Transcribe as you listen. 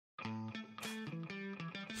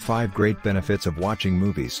5 Great Benefits of Watching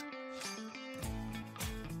Movies.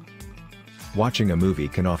 Watching a movie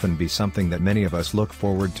can often be something that many of us look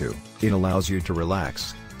forward to. It allows you to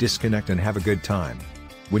relax, disconnect and have a good time.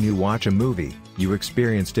 When you watch a movie, you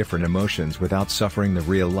experience different emotions without suffering the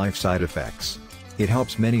real-life side effects. It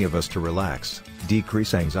helps many of us to relax,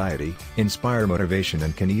 decrease anxiety, inspire motivation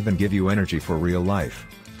and can even give you energy for real life.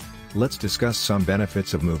 Let's discuss some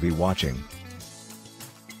benefits of movie watching.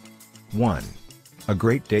 1. A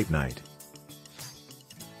great date night.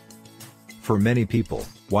 For many people,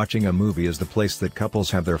 watching a movie is the place that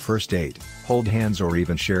couples have their first date, hold hands or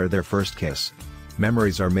even share their first kiss.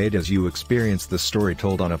 Memories are made as you experience the story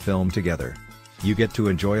told on a film together. You get to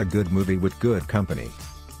enjoy a good movie with good company.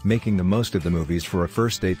 Making the most of the movies for a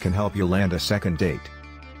first date can help you land a second date.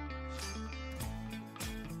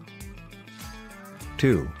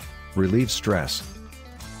 2. Relieve stress.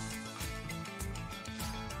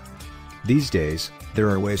 These days, there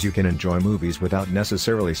are ways you can enjoy movies without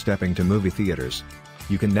necessarily stepping to movie theaters.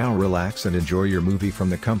 You can now relax and enjoy your movie from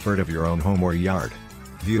the comfort of your own home or yard.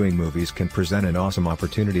 Viewing movies can present an awesome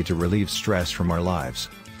opportunity to relieve stress from our lives.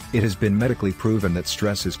 It has been medically proven that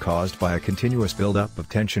stress is caused by a continuous buildup of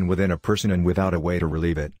tension within a person, and without a way to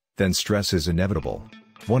relieve it, then stress is inevitable.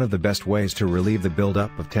 One of the best ways to relieve the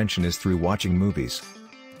buildup of tension is through watching movies.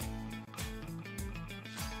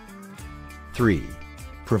 3.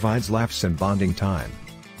 Provides laughs and bonding time.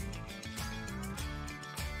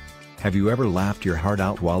 Have you ever laughed your heart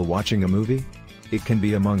out while watching a movie? It can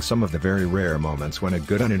be among some of the very rare moments when a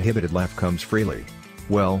good uninhibited laugh comes freely.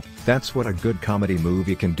 Well, that's what a good comedy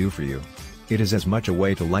movie can do for you. It is as much a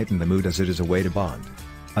way to lighten the mood as it is a way to bond.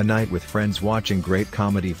 A night with friends watching great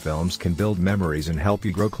comedy films can build memories and help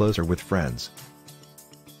you grow closer with friends.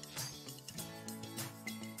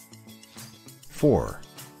 4.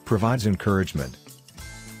 Provides encouragement.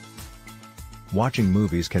 Watching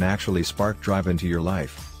movies can actually spark drive into your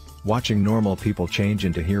life. Watching normal people change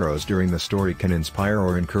into heroes during the story can inspire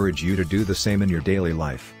or encourage you to do the same in your daily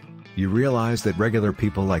life. You realize that regular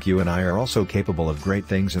people like you and I are also capable of great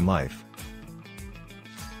things in life.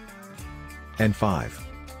 And 5.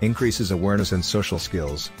 Increases awareness and social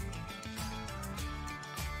skills.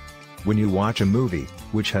 When you watch a movie,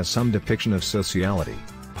 which has some depiction of sociality,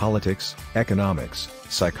 politics, economics,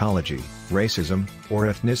 psychology, racism, or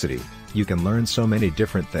ethnicity, you can learn so many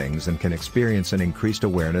different things and can experience an increased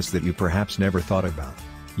awareness that you perhaps never thought about.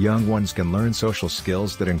 Young ones can learn social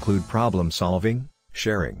skills that include problem solving,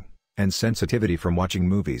 sharing, and sensitivity from watching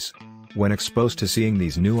movies. When exposed to seeing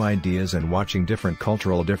these new ideas and watching different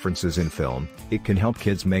cultural differences in film, it can help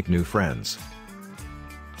kids make new friends.